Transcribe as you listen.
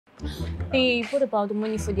Hey, what about the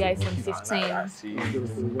money for the iPhone 15?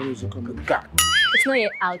 When is it coming? It's not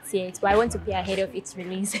yet out yet, but I want to pay ahead of its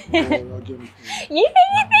release. I'll give it. Yeah,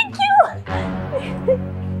 thank you!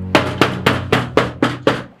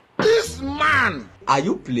 This man! Are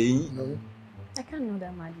you playing? No. I can't know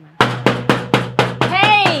that madman.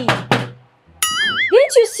 Hey!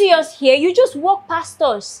 Didn't you see us here? You just walked past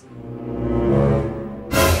us.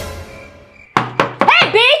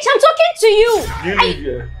 Hey, bitch! I'm talking to you! You live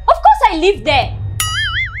here? Of course I live there.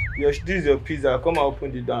 Yes, this is your pizza. Come and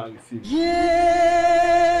open the door and receive.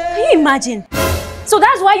 Can you imagine? So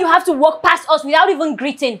that's why you have to walk past us without even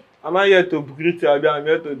greeting. I'm not here to greet you, I'm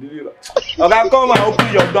here to deliver. Okay, come and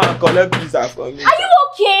open your door and collect pizza from me. Are you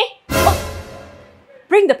okay? Oh,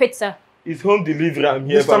 bring the pizza. It's home delivery, I'm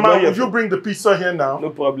here. Mr. Man, would you bring the pizza here now?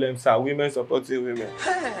 No problem, sir. Women supporting women.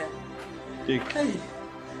 Take.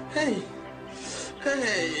 Hey.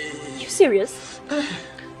 You serious?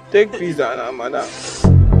 Take pizza now, madam.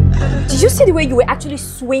 Did you see the way you were actually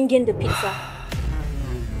swinging the pizza?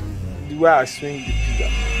 The way I swing the pizza.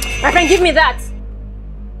 My friend, give me that.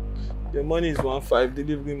 The money is 1.5,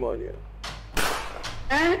 delivery money.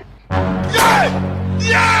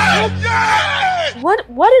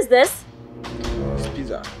 What is this? It's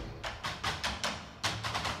pizza.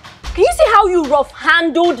 Can you see how you rough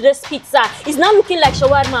handled this pizza? It's now looking like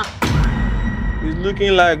shawarma. It's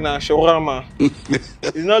looking like shawarma.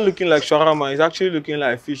 It's not looking like shawarma, it's actually looking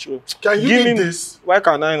like fish roll. Can you eat this? Why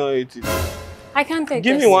can I not eat it? I can't take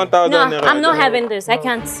Give this. me 1,000 No, naira. I'm not having this. I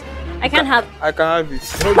can't have. I can have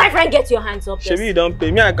it. My friend, get your hands up. Shebi, you don't pay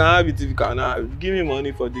me, I can have it if you cannot have it. Give me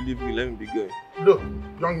money for delivery, let me be going. Look,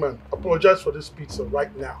 young man, apologize for this pizza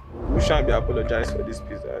right now. You shan't be apologized for this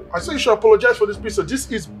pizza. I say you should apologize for this pizza. This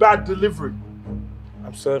is bad delivery.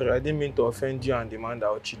 I'm sorry, I didn't mean to offend you and demand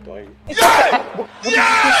I'll cheat on you. Wait.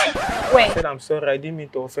 I said I'm sorry, I didn't mean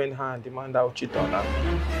to offend her and demand I'll cheat on her.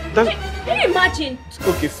 Can you imagine?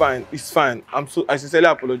 Okay, fine, it's fine. I sincerely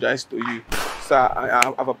apologize to you. Sir,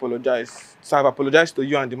 I've apologized. So I've apologized to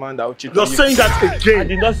you and demand I'll cheat on you. You're saying that again. I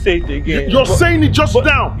did not say it again. You're saying it just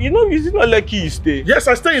now. You know, is it not lucky you stay? Yes,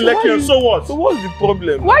 I stay in Lekki, and so what? So what's the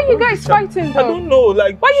problem? Why are you guys fighting though? I don't know,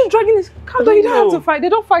 like... Why are you dragging this car? You don't have to fight. They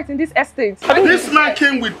don't fight in this estate. This man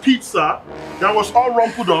came with pizza that was all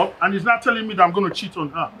rumpled up and he's not telling me that I'm going to cheat on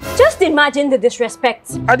her. Just imagine the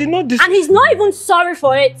disrespect. I did not And he's not even sorry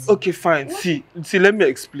for it. Okay, fine. See, let me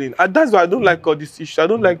explain. That's why I don't like all this issue. I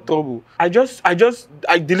don't like trouble. I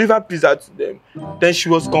delivered pizza to them. Then she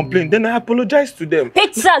was complaining. Then I apologized to them.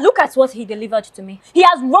 Pizza, look at what he delivered to me. He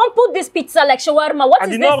has rumpled this pizza like shawarma. What is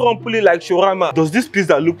this? I did not rumple it like shawarma. Does this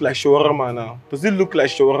pizza look like shawarma now? Does it look like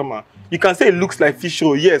shawarma? You can say it looks like fish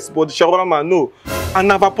roll, yes, but shawarma, no.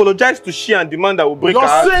 And I've apologized to she and demand I will break her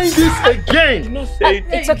heart. You're saying this again. I did not say it.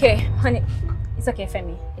 It's okay, honey. It's okay,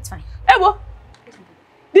 Femi. It's fine. Ebo,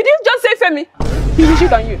 did you just say Femi? He will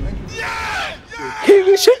shit on you. He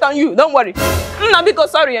will shit on you. Don't worry. No,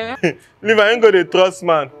 because sorry. Leave, I ain't gonna trust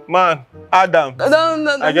man, Adam.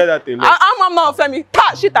 No. I get that alone. I'm not Femi.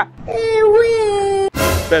 Pa, shitter.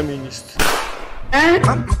 Feminist.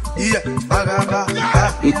 Yeah.